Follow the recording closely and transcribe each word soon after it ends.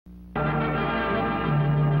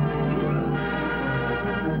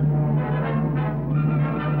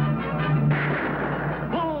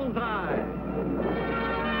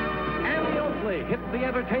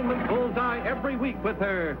entertainment bullseye every week with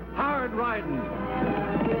her hard riding.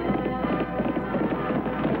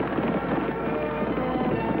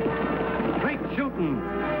 Straight shooting.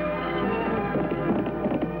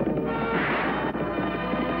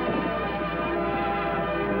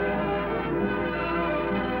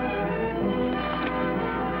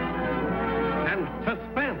 And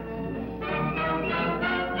suspense.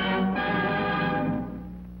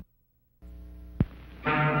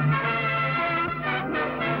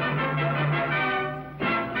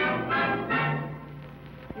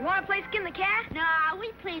 Play skin the cat? Nah,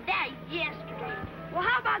 we played that yesterday. Well,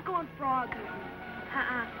 how about going frog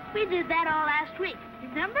hunting? We did that all last week.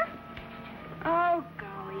 Remember? Oh,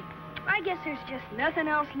 golly. I guess there's just nothing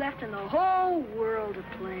else left in the whole world to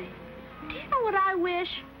play. Do you know what I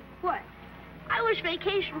wish? What? I wish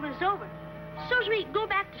vacation was over, so as we could go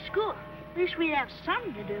back to school. At least we'd have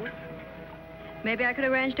something to do. Maybe I could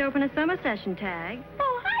arrange to open a summer session, Tag.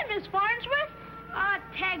 Oh, hi, Miss Farnsworth.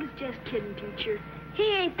 Tag's just kidding, teacher. He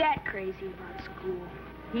ain't that crazy about school.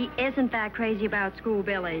 He isn't that crazy about school,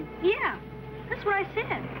 Billy. Yeah, that's what I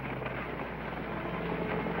said.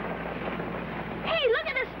 Hey, look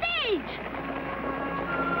at the stage!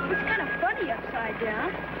 It's kind of funny upside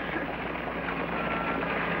down.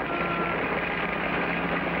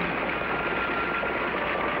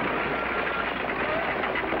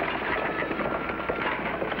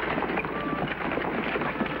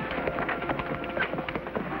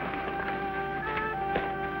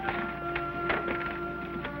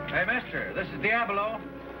 Hey, mister, this is Diablo.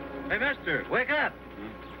 Hey, mister, wake up.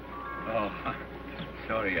 Oh,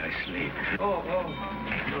 sorry I sleep. Oh,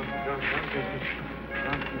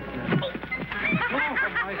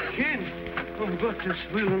 my chin. Oh, Gottes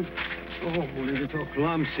Willen. Oh, little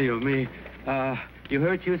clumsy of me. You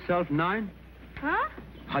hurt yourself, Nine? Huh?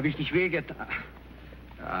 Hab ich dich wehgetan?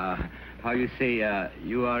 How you say,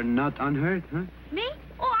 you are not unhurt, huh? Me?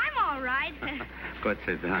 Oh, I'm all right. Gott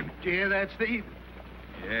sei Dank. Did you hear that, Steve?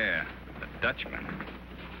 Yeah, the Dutchman.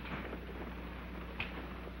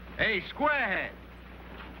 Hey, Squarehead.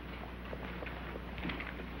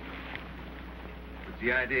 What's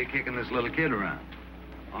the idea of kicking this little kid around?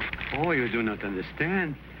 Oh, you do not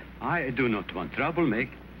understand. I do not want trouble,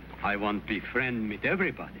 Mick. I want to be friend with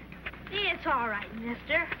everybody. It's all right,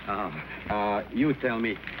 mister. You tell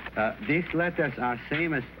me, these letters are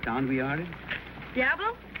same as town we are in?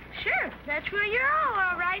 Diablo? Sure, that's where you're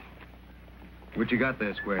all right. What you got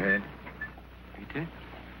there, Squarehead? Peter?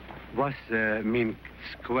 What's mean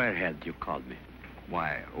Squarehead, you called me?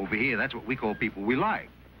 Why, over here, that's what we call people we like.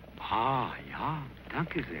 Ah, yeah.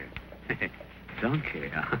 Danke sehr.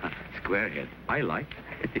 Danke. Squarehead. I like.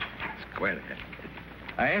 Squarehead.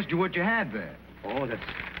 I asked you what you had there. Oh, that's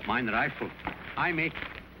mine rifle. I make.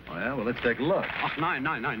 Well, let's take a look. Oh, nine.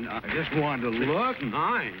 I just wanted to look.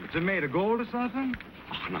 Nine. Is it made of gold or something?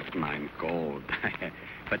 Oh, not nine gold.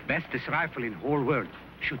 But bestest rifle in whole world.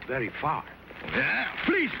 Shoot very far. Yeah.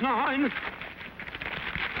 Please, nine.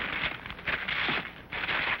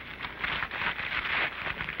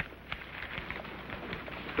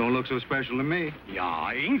 Don't look so special to me.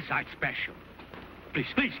 Yeah, inside special. Please,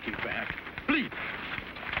 keep back. Please.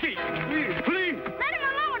 Please. Let him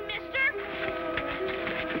alone, mister.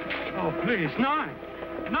 Oh, please, nine.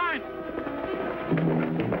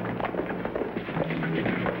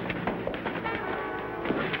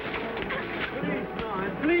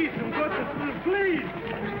 Please, I'm going to please.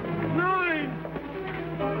 Nine.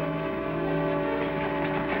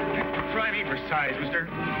 Try me for size, mister.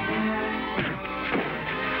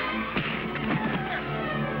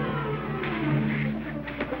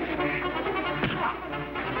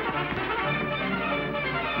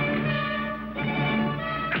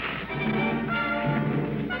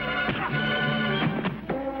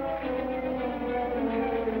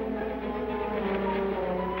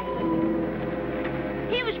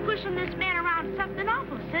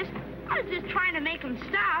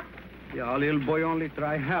 Yeah, little boy only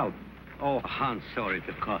try help. Oh, I'm sorry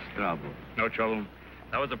to cause trouble. No trouble.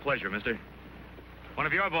 That was a pleasure, mister. One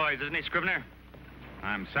of your boys, isn't he, Scrivener?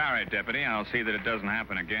 I'm sorry, Deputy. I'll see that it doesn't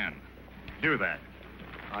happen again. Do that.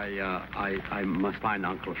 I must find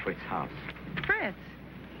Uncle Fritz's house. Fritz?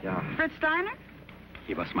 Yeah. Fritz Steiner?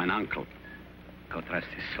 He was my uncle. God rest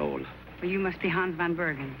his soul. Well, you must be Hans van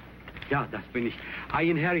Bergen. Yeah, das bin ich. I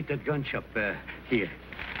inherited gun shop here.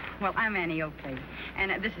 Well, I'm Annie Oakley,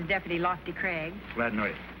 and this is Deputy Lofty Craig. Glad to know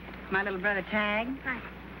you. My little brother Tag. Hi.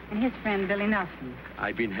 And his friend Billy Nelson.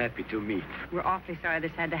 I've been happy to meet. We're awfully sorry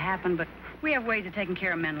this had to happen, but we have ways of taking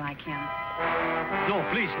care of men like him. No,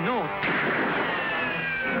 please, no.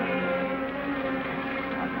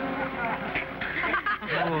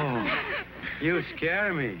 Oh. You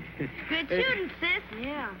scare me. Good shooting, sis.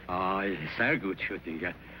 Yeah. Oh, it's very good shooting.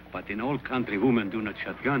 But in old country, women do not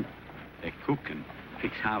shot gun. They cook and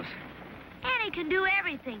fix house. Annie can do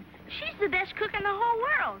everything. She's the best cook in the whole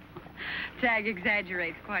world. Tag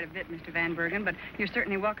exaggerates quite a bit, Mr. Van Bergen, but you're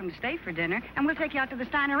certainly welcome to stay for dinner, and we'll take you out to the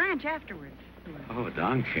Steiner Ranch afterwards. Oh,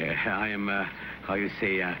 danke. I am, how you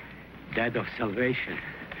say, dad of salvation.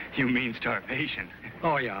 You mean starvation.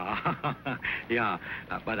 Oh, yeah. Yeah,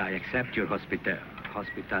 but I accept your hospitality.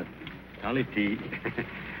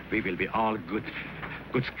 We will be all good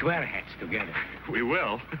squareheads together. We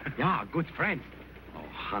will. Yeah, good friends. Oh,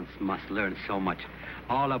 Hans must learn so much.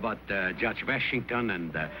 All about Judge Washington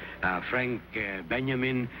and Frank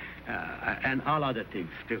Benjamin and all other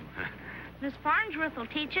things, too. Miss Farnsworth will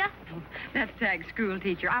teach you. Oh, that's Tag's school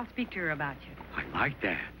teacher. I'll speak to her about you. I like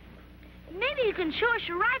that. Maybe you can show us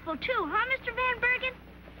your rifle, too, huh, Mr. Van Bergen?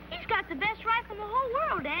 He's got the best rifle in the whole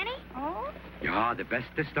world, Annie. Oh? Yeah, the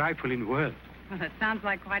bestest rifle in the world. Well, that sounds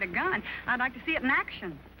like quite a gun. I'd like to see it in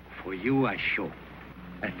action. For you, I show.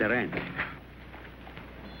 At the ranch.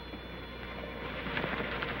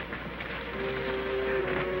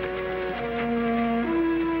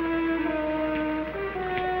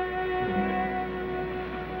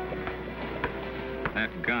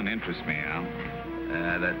 That gun interests me, Al.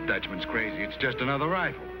 That Dutchman's crazy. It's just another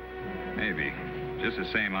rifle. Maybe. Just the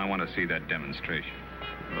same, I want to see that demonstration.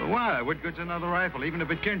 Why? What good's another rifle, even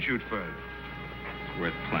if it can shoot further? It's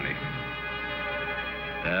worth plenty.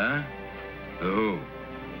 Huh? Who?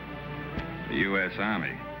 The U.S.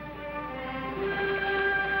 Army.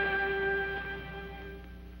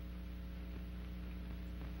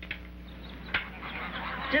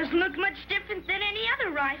 Doesn't look much different than any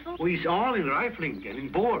other rifle. Oh, it's all in rifling and in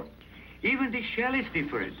bore. Even the shell is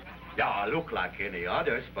different. Yeah, look like any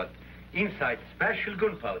others, but inside special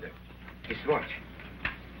gunpowder. Just watch.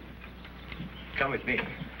 Come with me.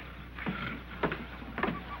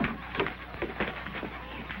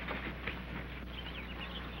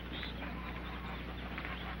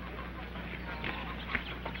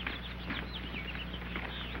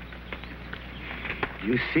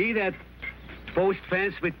 You see that post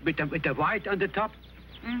fence with the white on the top?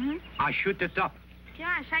 Mm-hmm. I shoot the top.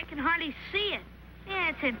 Gosh, I can hardly see it. Yeah,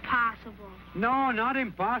 it's impossible. No, not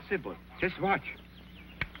impossible. Just watch.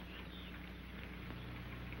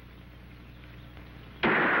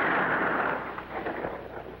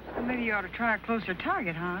 Well, maybe you ought to try a closer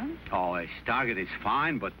target, Hans. Oh, his target is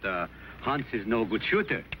fine, but Hans is no good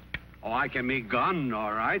shooter. Oh, I can make gun,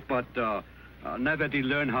 all right, but never did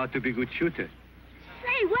learn how to be good shooter.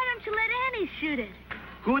 Say, why don't you let Annie shoot it?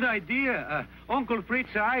 Good idea. Uncle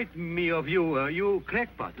Fritz eyed me of you. You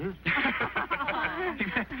crackpot, huh?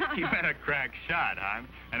 He meant a crack shot, Hans.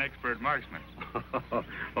 An expert marksman.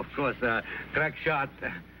 Of course, crack shot.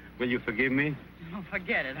 Will you forgive me? Oh,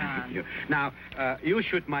 forget it, Hans. Now, you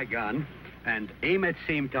shoot my gun and aim at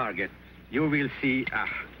same target. You will see,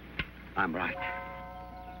 I'm right.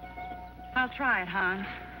 I'll try it, Hans.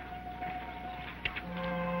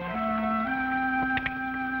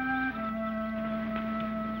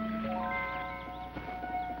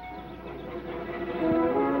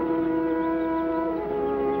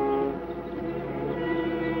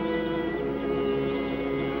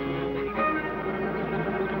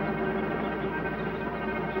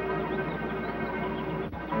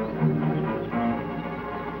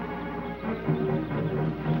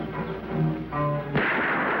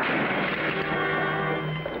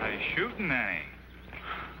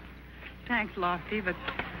 Thanks, Lofty, but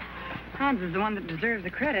Hans is the one that deserves the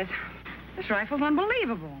credit. This rifle's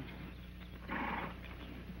unbelievable.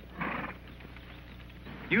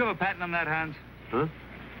 You have a patent on that, Hans? Huh?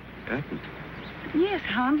 Patent? Yes,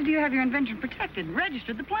 Hans. Do you have your invention protected?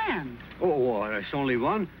 Registered the plan? Oh, well, there's only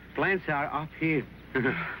one. Plans are up here.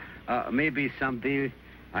 Maybe someday,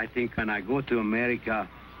 I think when I go to America,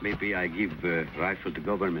 maybe I give rifle to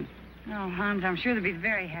government. Oh, Hans, I'm sure they'd be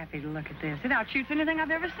very happy to look at this. It outshoots anything I've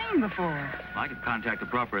ever seen before. Well, I could contact the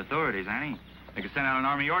proper authorities, Annie. They could send out an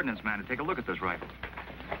Army ordnance man to take a look at this rifle.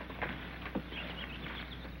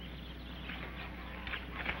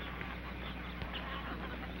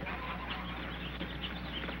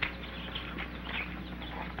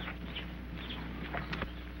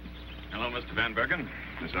 Hello, Mr. Van Bergen.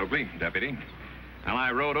 Miss Oakley, deputy. Well, I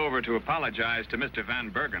rode over to apologize to Mr. Van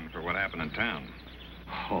Bergen for what happened in town.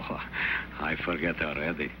 Oh, I forget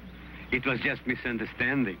already. It was just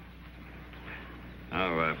misunderstanding.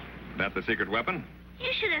 Oh, that the secret weapon?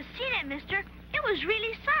 You should have seen it, mister. It was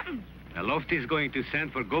really something. Lofty is going to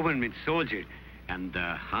send for government soldier, and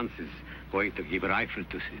Hans is going to give a rifle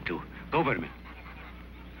to government.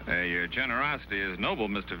 Your generosity is noble,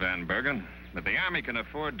 Mr. Van Bergen. But the Army can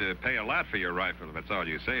afford to pay a lot for your rifle if that's all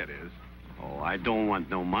you say it is. Oh, I don't want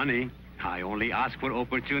no money. I only ask for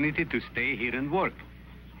opportunity to stay here and work.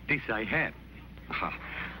 This I have.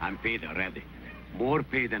 I'm paid already. More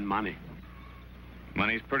pay than money.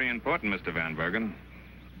 Money's pretty important, Mr. Van Bergen.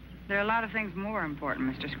 There are a lot of things more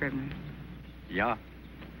important, Mr. Scribner. Yeah.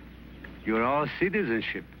 You're all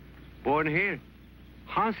citizenship. Born here.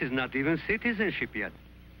 Hans is not even citizenship yet.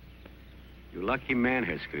 You lucky man,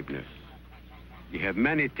 Herr Scribner. You have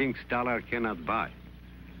many things dollar cannot buy.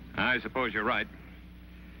 I suppose you're right.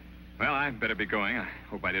 Well, I'd better be going. I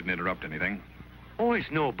hope I didn't interrupt anything. Oh, it's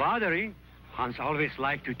no bothering. Hans always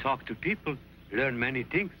liked to talk to people, learn many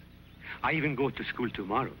things. I even go to school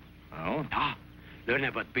tomorrow. Oh? Ah, learn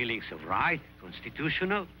about billings of right,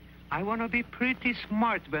 constitutional. I want to be pretty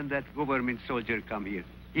smart when that government soldier come here.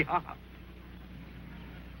 Yeah.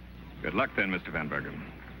 Good luck then, Mr. Van Bergen.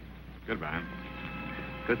 Goodbye.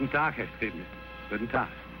 Guten Tag, Herr Scribner. Guten Tag.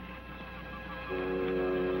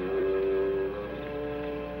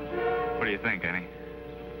 What do you think, Annie?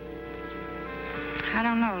 I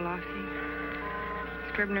don't know, Lofty.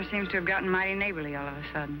 Scribner seems to have gotten mighty neighborly all of a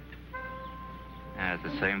sudden. That's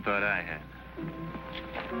the same thought I had.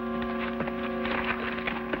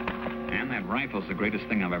 And that rifle's the greatest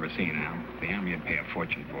thing I've ever seen, Al. The Army would pay a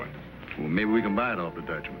fortune for it. Well, maybe we can buy it off the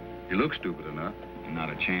Dutchman. He looks stupid enough. Not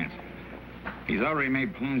a chance. He's already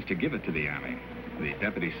made plans to give it to the Army. The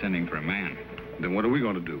deputy's sending for a man. Then what are we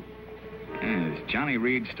going to do? Is Johnny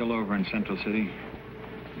Reed still over in Central City?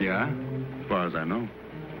 Yeah, as far as I know.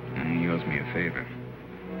 He owes me a favor.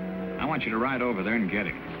 I want you to ride over there and get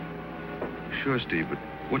him. Sure, Steve, but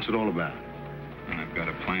what's it all about? And I've got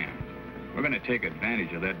a plan. We're going to take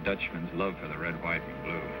advantage of that Dutchman's love for the red, white, and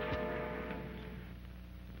blue.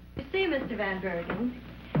 You see, Mr. Van Bergen,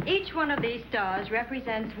 each one of these stars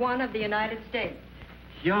represents one of the United States.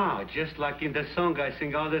 Yeah, just like in the song I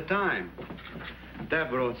sing all the time. The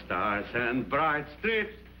broad stars and bright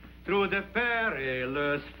strips through the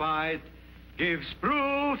perilous fight gives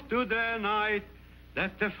proof to the night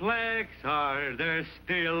that the flags are there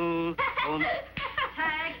still.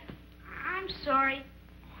 Tag, I'm sorry.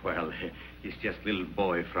 Well, he's just little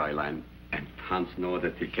boy, Fräulein, and Hans knows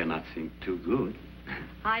that he cannot sing too good.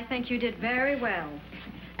 I think you did very well.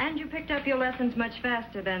 And you picked up your lessons much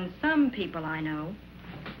faster than some people I know.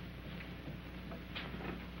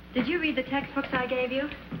 Did you read the textbooks I gave you?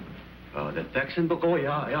 The textbook? Oh,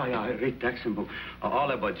 yeah, I read textbook.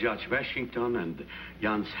 All about Judge Washington and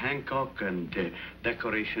Jans Hancock and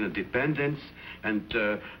Declaration of Independence and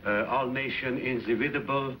all nation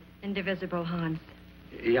indivisible. Indivisible, Hans.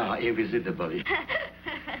 Yeah, invisible.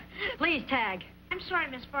 Please, Tag. I'm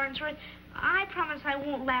sorry, Miss Farnsworth. I promise I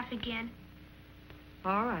won't laugh again.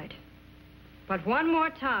 All right. But one more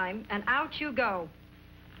time, and out you go.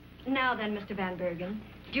 Now then, Mr. Van Bergen,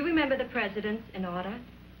 do you remember the presidents in order?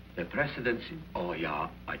 The presidency? Oh, yeah,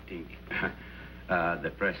 I think.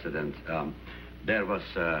 The president. There was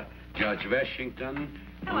Judge Washington.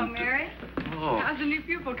 Hello, Mary. Oh. How's the new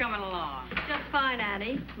pupil coming along? Just fine,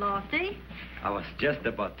 Annie. Lofty? I was just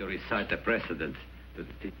about to recite the precedents to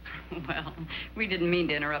the teacher. Well, we didn't mean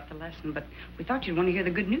to interrupt the lesson, but we thought you'd want to hear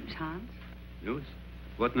the good news, Hans. News?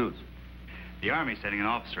 What news? The Army's sending an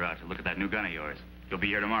officer out to look at that new gun of yours. He'll be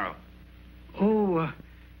here tomorrow. Oh,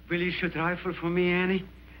 will you shoot rifle for me, Annie?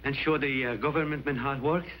 And show the government man how it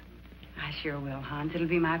works? I sure will, Hans. It'll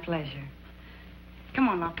be my pleasure. Come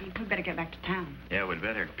on, Lofty. We'd better get back to town. Yeah, we'd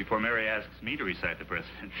better. Before Mary asks me to recite the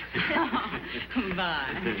precedents.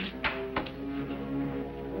 Bye.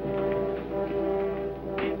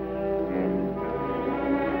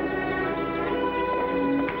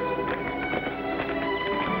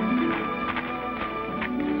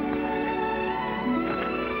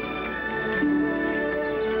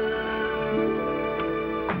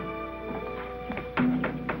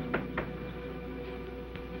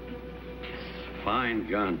 Fine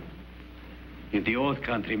gun. In the old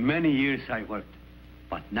country, many years I worked.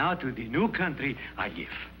 But now to the new country, I give.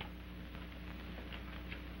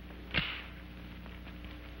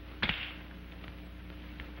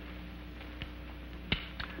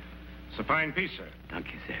 It's a fine piece, sir.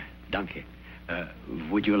 Danke, sir. Danke.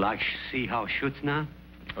 Would you like to see how it shoots now?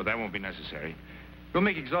 Oh, that won't be necessary. We'll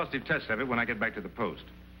make exhaustive tests of it when I get back to the post.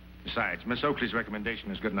 Besides, Miss Oakley's recommendation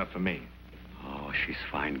is good enough for me. Oh, she's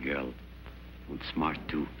a fine girl. And smart,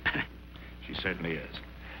 too. She certainly is.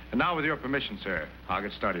 And now, with your permission, sir, I'll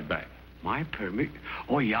get started back. My permission?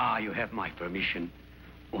 Oh, yeah, you have my permission.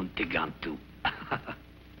 Und the gun, too.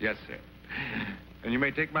 Yes, sir. And you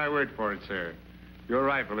may take my word for it, sir. Your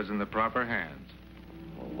rifle is in the proper hands.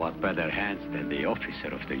 Oh, what better hands than the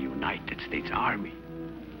officer of the United States Army?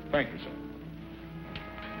 Thank you, sir.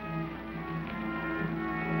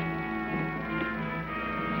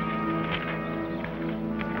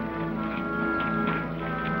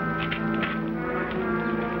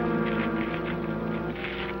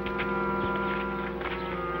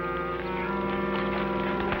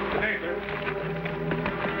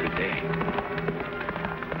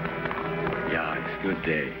 good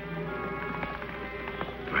day.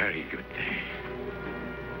 Very good day.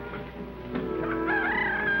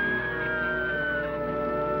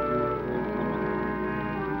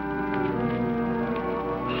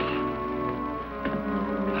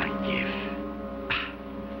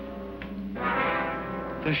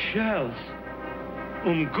 The shells.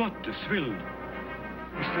 Gottes Willen.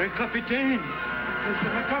 Mr. Kapitän. Mr.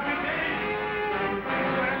 Kapitän.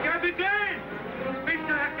 Mr. Kapitän.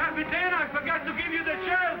 Mr. Kapitän, I forgot to give you the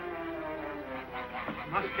shells.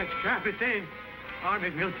 Must catch Kapitän. Army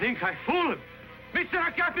will think I fool him.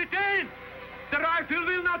 Mr. Kapitän, the rifle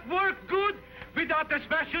will not work good without the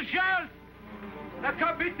special shells. The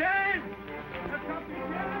Kapitän. The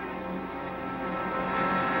Kapitän.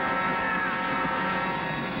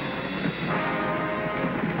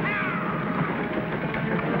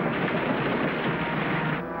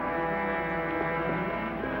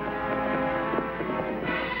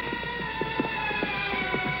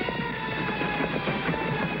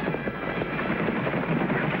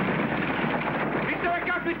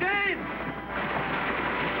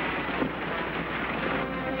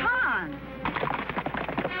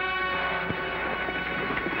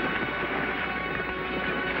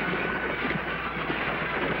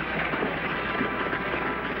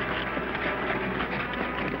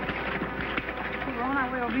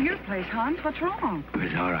 Hans, what's wrong?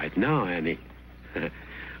 It's all right now, Annie.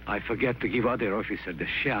 I forget to give other officer the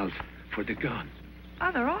shells for the gun.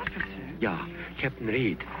 Other officer? Yeah, Captain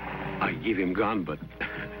Reed. I give him gun, but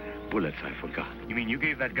bullets I forgot. You mean you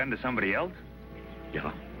gave that gun to somebody else?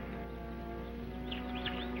 Yeah.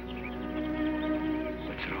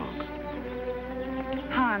 What's wrong?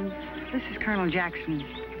 Hans, this is Colonel Jackson,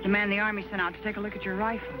 the man the Army sent out to take a look at your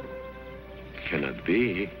rifle. Cannot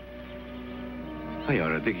be. I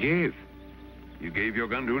already gave. You gave your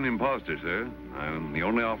gun to an imposter, sir. I'm the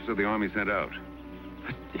only officer the Army sent out.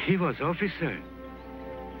 But he was officer.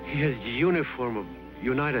 He has the uniform of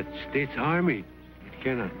United States Army. It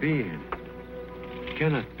cannot be. It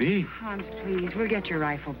cannot be. Hans, please, we'll get your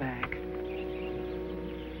rifle back.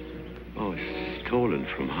 Oh, it's stolen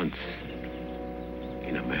from Hans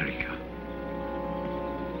in America.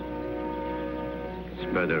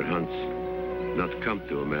 It's better Hans not come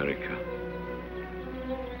to America.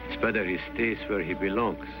 It's better he stays where he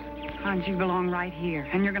belongs. Hans, you belong right here,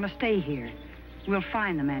 and you're going to stay here. We'll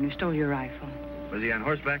find the man who stole your rifle. Was he on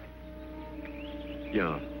horseback?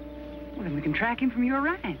 Yeah. Well, then we can track him from your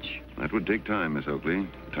ranch. That would take time, Miss Oakley.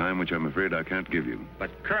 Time which I'm afraid I can't give you.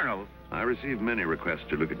 But, Colonel... I received many requests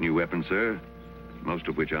to look at new weapons, sir. Most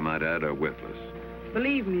of which, I might add, are worthless.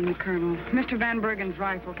 Believe me, Colonel, Mr. Van Bergen's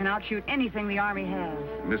rifle can outshoot anything the Army has.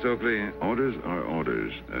 Miss Oakley, orders are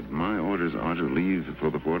orders. And my orders are to leave for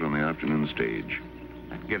the fort on the afternoon stage.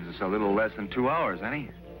 That gives us a little less than 2 hours, eh?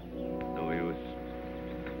 No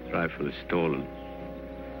use. Rifle is stolen.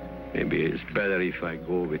 Maybe it's better if I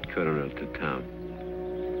go with Colonel to town.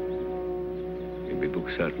 Maybe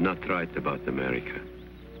books are not right about America.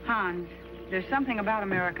 Hans, there's something about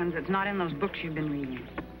Americans that's not in those books you've been reading.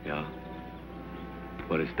 Yeah?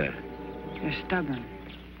 What is that? They're stubborn,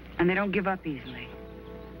 and they don't give up easily.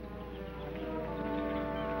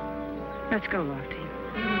 Let's go, Lofty.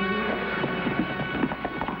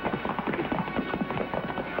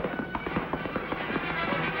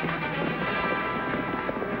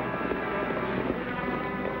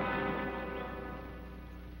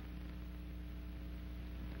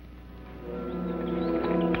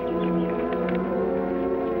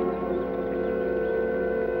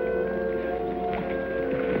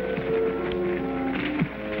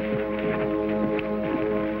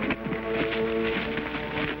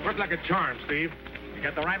 Like a charm, Steve. You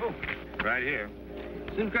got the rifle? Right here.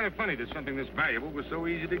 Seems kind of funny that something this valuable was so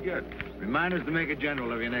easy to get. Remind us to make a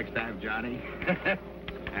general of you next time, Johnny.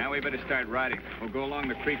 Now, we better start riding. We'll go along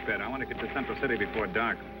the creek bed. I want to get to Central City before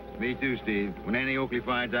dark. Me too, Steve. When Annie Oakley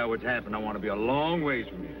finds out what's happened, I want to be a long ways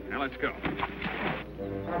from you. Now, let's go.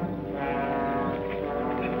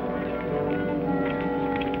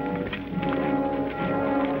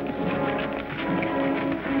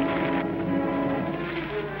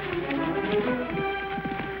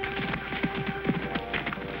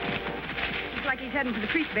 Heading to the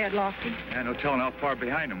creek bed, Lofty. Yeah, no telling how far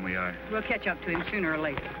behind him we are. We'll catch up to him sooner or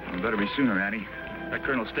later. Well, better be sooner, Annie. That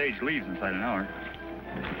Colonel Stage leaves inside an hour.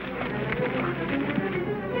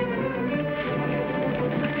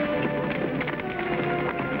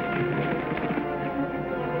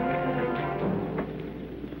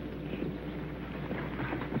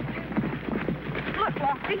 Look,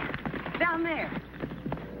 Lofty. Down there.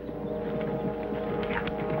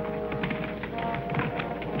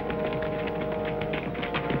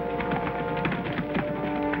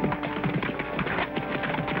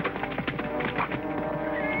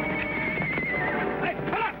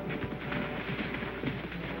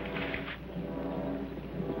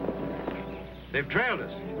 They've trailed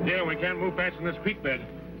us. Yeah, we can't move past in this creek bed.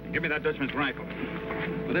 Give me that Dutchman's rifle.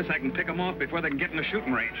 With this, I can pick them off before they can get in the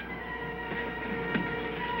shooting range.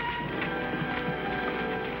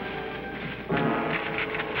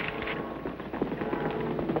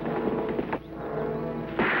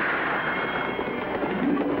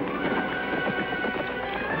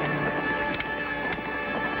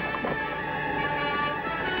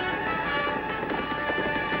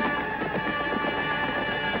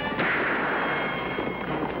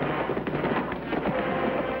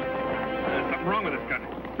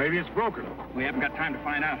 Maybe it's broken. We haven't got time to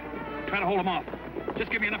find out. Try to hold them off.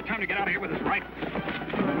 Just give me enough time to get out of here with this rifle.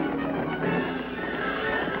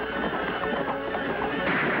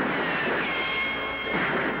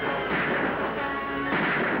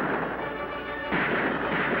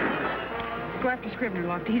 Go after Scrivener,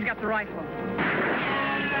 Lofty. He's got the rifle.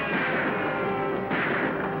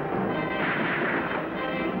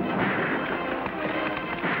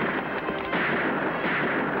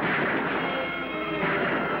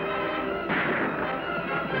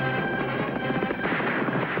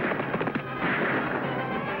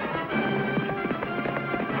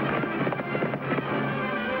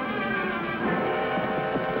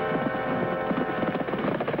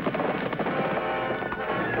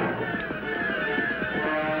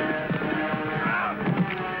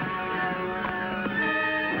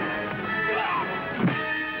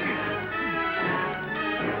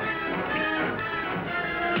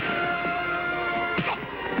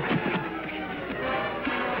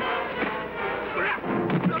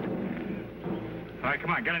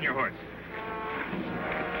 Get on your horse.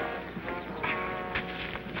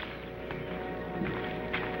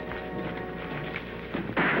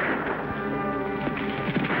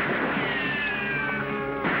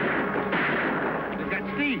 They've got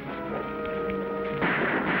Steve.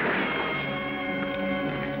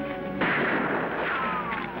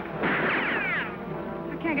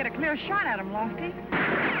 I can't get a clear shot at him, Lofty.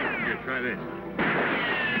 Here, try this.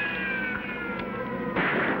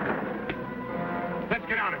 Let's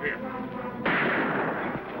get out of here.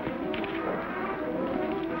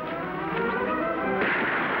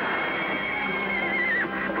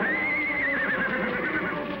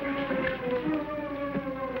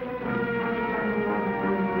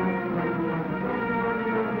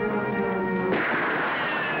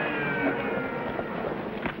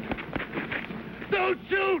 Don't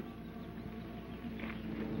shoot!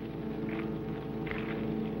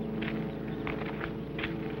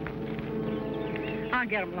 I'll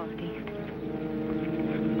get him, Lofty.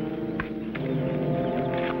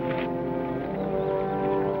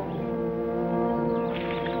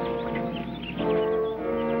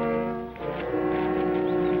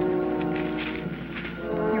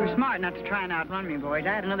 You were smart not to try and outrun me, boys.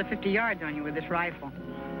 I had another 50 yards on you with this rifle.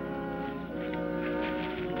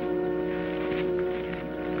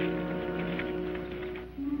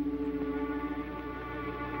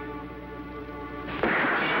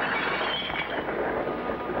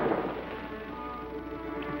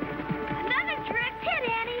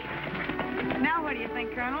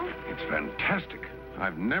 Colonel? It's fantastic.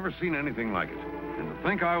 I've never seen anything like it. And to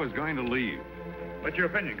think I was going to leave. What's your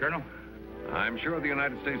opinion, Colonel? I'm sure the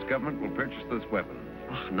United States government will purchase this weapon.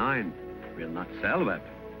 Oh, nein. We'll not sell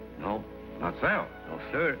weapon. No. Not sell? No,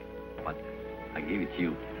 sir. But I give it to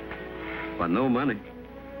you. For no money.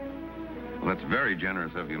 Well, that's very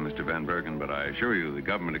generous of you, Mr. Van Bergen, but I assure you the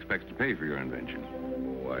government expects to pay for your invention.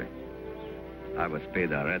 Why? I was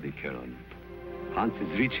paid already, Colonel. Hans is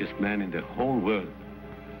the richest man in the whole world.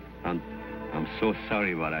 And I'm so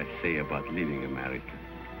sorry what I say about leaving America.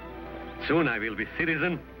 Soon I will be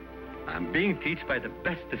citizen. I'm being taught by the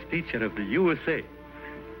bestest teacher of the USA.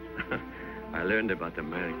 I learned about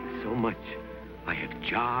America so much. I have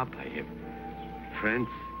job, I have friends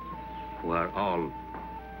who are all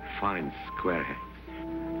fine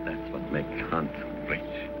squareheads. That's what makes Hans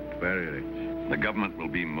rich, very rich. The government will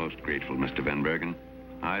be most grateful, Mr. Van Bergen.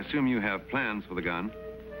 I assume you have plans for the gun?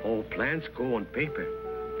 All plans go on paper,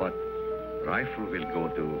 but rifle will go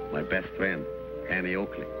to my best friend, Annie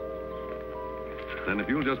Oakley. Then if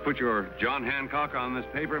you'll just put your John Hancock on this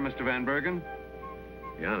paper, Mr. Van Bergen.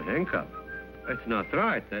 John Hancock? That's not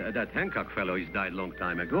right. That Hancock fellow, he's died a long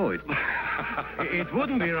time ago. It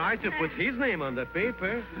wouldn't be right to put his name on the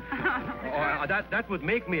paper. That would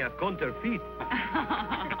make me a counterfeit.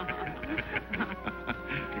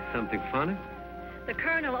 Is something funny? The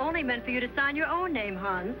Colonel only meant for you to sign your own name,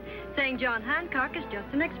 Hans. Saying John Hancock is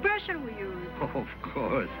just an expression we use. Oh, of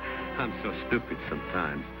course. I'm so stupid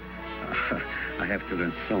sometimes. I have to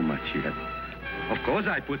learn so much yet. Of course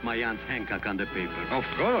I put my Jan Hancock on the paper. Of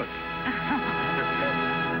course.